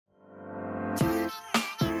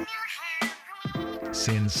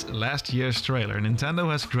Since last year's trailer, Nintendo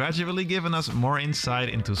has gradually given us more insight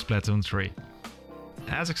into Splatoon 3.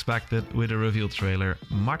 As expected with the reveal trailer,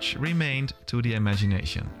 much remained to the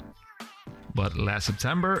imagination. But last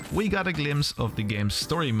September we got a glimpse of the game's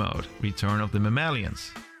story mode, Return of the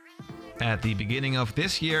Mammalians. At the beginning of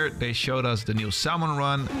this year they showed us the new Salmon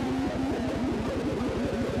Run,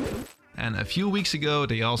 and a few weeks ago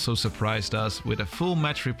they also surprised us with a full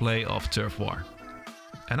match replay of Turf War.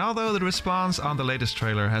 And although the response on the latest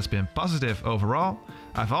trailer has been positive overall,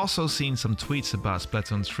 I've also seen some tweets about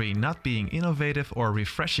Splatoon 3 not being innovative or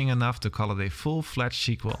refreshing enough to call it a full-fledged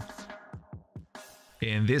sequel.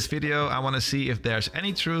 In this video I want to see if there's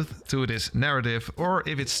any truth to this narrative or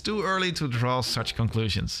if it's too early to draw such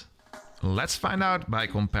conclusions. Let's find out by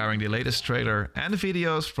comparing the latest trailer and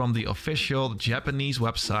videos from the official Japanese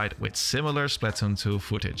website with similar Splatoon 2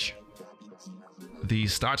 footage. The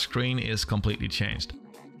start screen is completely changed.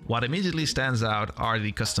 What immediately stands out are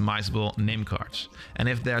the customizable name cards. And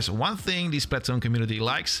if there's one thing the Splatoon community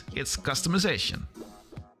likes, it's customization.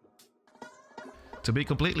 To be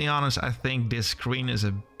completely honest, I think this screen is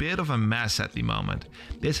a bit of a mess at the moment.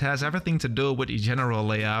 This has everything to do with the general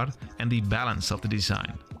layout and the balance of the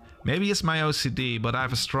design. Maybe it's my OCD, but I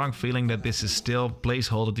have a strong feeling that this is still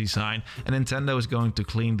placeholder design and Nintendo is going to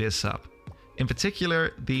clean this up. In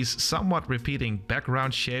particular, these somewhat repeating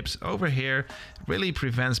background shapes over here really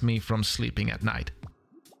prevents me from sleeping at night.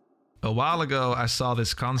 A while ago I saw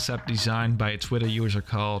this concept design by a Twitter user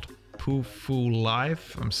called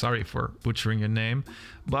PooFooLive, I'm sorry for butchering your name,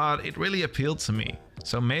 but it really appealed to me,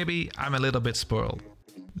 so maybe I'm a little bit spoiled.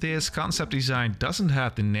 This concept design doesn't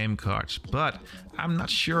have the name cards, but I'm not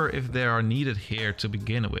sure if they are needed here to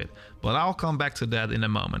begin with, but I'll come back to that in a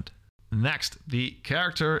moment. Next, the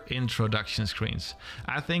character introduction screens.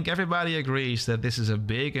 I think everybody agrees that this is a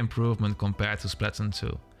big improvement compared to Splatoon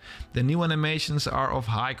 2. The new animations are of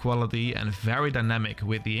high quality and very dynamic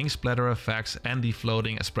with the ink splatter effects and the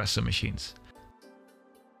floating espresso machines.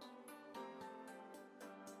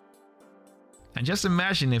 And just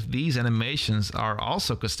imagine if these animations are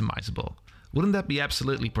also customizable. Wouldn't that be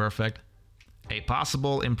absolutely perfect? A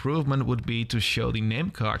possible improvement would be to show the name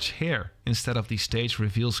cards here instead of the stage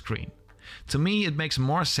reveal screen. To me it makes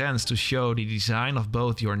more sense to show the design of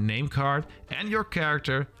both your name card and your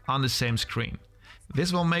character on the same screen.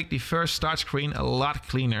 This will make the first start screen a lot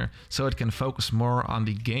cleaner, so it can focus more on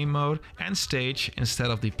the game mode and stage instead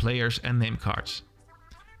of the players and name cards.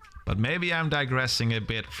 But maybe I'm digressing a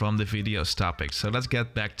bit from the video's topic, so let's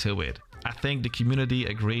get back to it. I think the community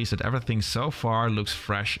agrees that everything so far looks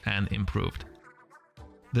fresh and improved.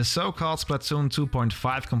 The so-called Splatoon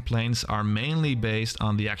 2.5 complaints are mainly based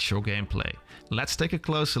on the actual gameplay. Let's take a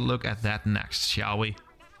closer look at that next, shall we?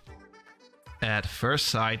 At first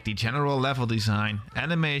sight, the general level design,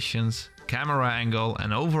 animations, camera angle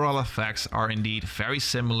and overall effects are indeed very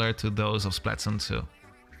similar to those of Splatoon 2.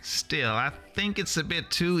 Still, I think it's a bit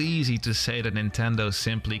too easy to say that Nintendo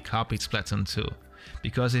simply copied Splatoon 2.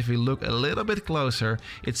 Because if we look a little bit closer,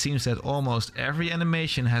 it seems that almost every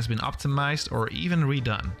animation has been optimized or even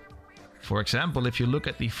redone. For example, if you look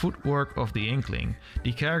at the footwork of the Inkling,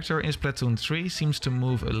 the character in Splatoon 3 seems to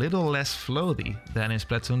move a little less floaty than in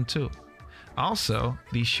Splatoon 2. Also,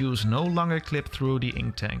 the shoes no longer clip through the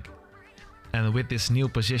ink tank. And with this new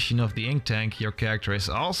position of the ink tank, your character is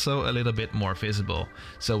also a little bit more visible,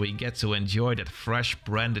 so we get to enjoy that fresh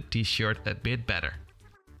branded t-shirt a bit better.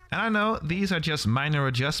 And I know these are just minor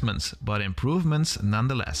adjustments, but improvements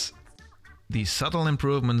nonetheless. These subtle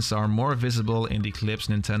improvements are more visible in the clips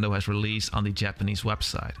Nintendo has released on the Japanese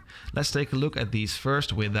website. Let's take a look at these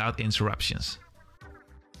first without interruptions.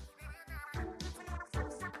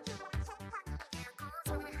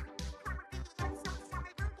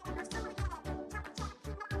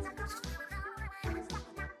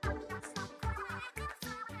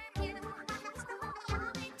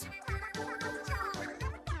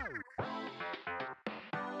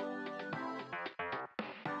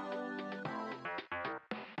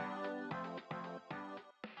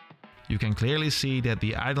 You can clearly see that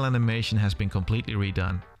the idle animation has been completely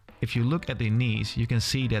redone. If you look at the knees, you can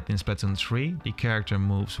see that in Splatoon 3 the character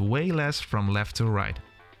moves way less from left to right.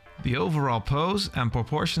 The overall pose and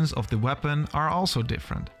proportions of the weapon are also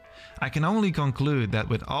different. I can only conclude that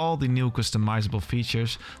with all the new customizable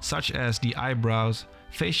features such as the eyebrows,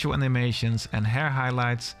 facial animations and hair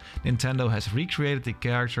highlights, Nintendo has recreated the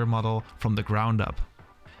character model from the ground up.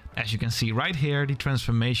 As you can see right here, the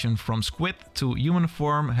transformation from squid to human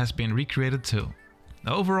form has been recreated too.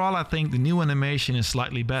 Overall, I think the new animation is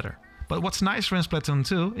slightly better. But what's nicer in Splatoon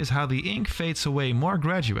 2 is how the ink fades away more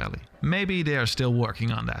gradually. Maybe they are still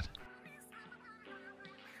working on that.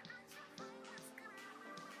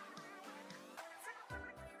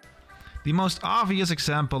 The most obvious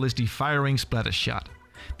example is the firing splatter shot.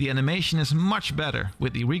 The animation is much better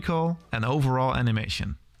with the recoil and overall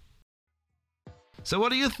animation. So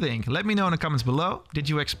what do you think? Let me know in the comments below. Did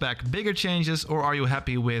you expect bigger changes or are you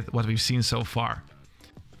happy with what we've seen so far?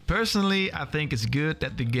 Personally, I think it's good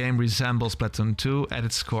that the game resembles Splatoon 2 at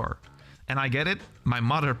its core. And I get it, my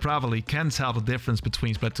mother probably can tell the difference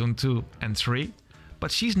between Splatoon 2 and 3,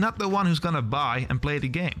 but she's not the one who's gonna buy and play the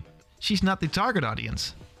game. She's not the target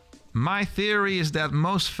audience. My theory is that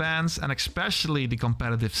most fans, and especially the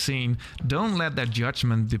competitive scene, don't let their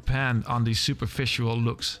judgment depend on the superficial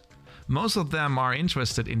looks. Most of them are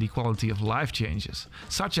interested in the quality of life changes,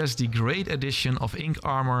 such as the great addition of ink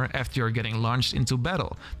armor after you're getting launched into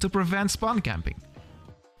battle to prevent spawn camping.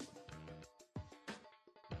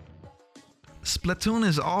 Splatoon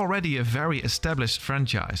is already a very established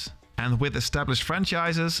franchise, and with established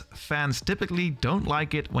franchises, fans typically don't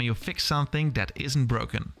like it when you fix something that isn't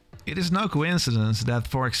broken. It is no coincidence that,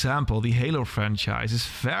 for example, the Halo franchise is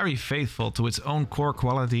very faithful to its own core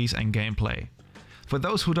qualities and gameplay. For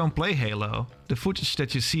those who don't play Halo, the footage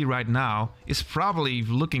that you see right now is probably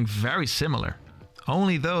looking very similar.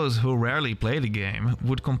 Only those who rarely play the game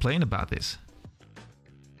would complain about this.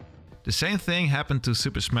 The same thing happened to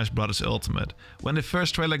Super Smash Bros. Ultimate. When the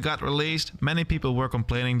first trailer got released, many people were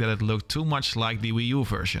complaining that it looked too much like the Wii U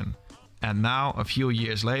version. And now, a few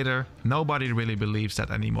years later, nobody really believes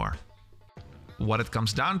that anymore. What it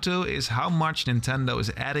comes down to is how much Nintendo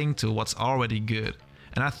is adding to what's already good.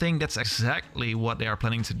 And I think that's exactly what they are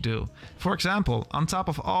planning to do. For example, on top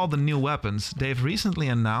of all the new weapons, they've recently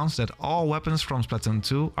announced that all weapons from Splatoon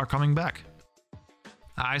 2 are coming back.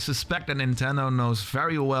 I suspect that Nintendo knows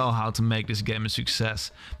very well how to make this game a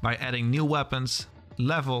success by adding new weapons,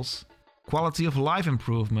 levels, quality of life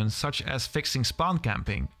improvements such as fixing spawn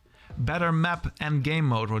camping, better map and game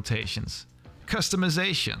mode rotations,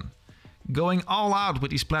 customization, going all out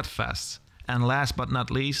with these Splatfests, and last but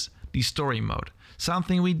not least, the story mode,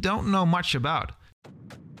 something we don't know much about.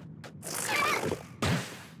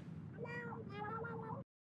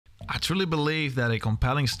 I truly believe that a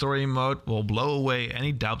compelling story mode will blow away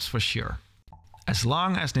any doubts for sure. As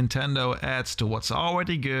long as Nintendo adds to what's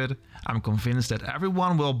already good, I'm convinced that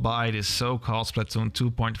everyone will buy this so-called Splatoon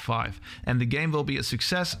 2.5 and the game will be a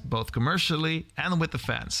success both commercially and with the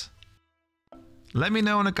fans. Let me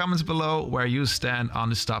know in the comments below where you stand on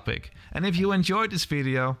this topic. And if you enjoyed this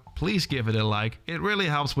video, please give it a like, it really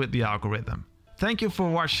helps with the algorithm. Thank you for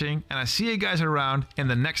watching and I see you guys around in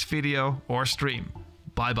the next video or stream.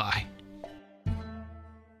 Bye bye.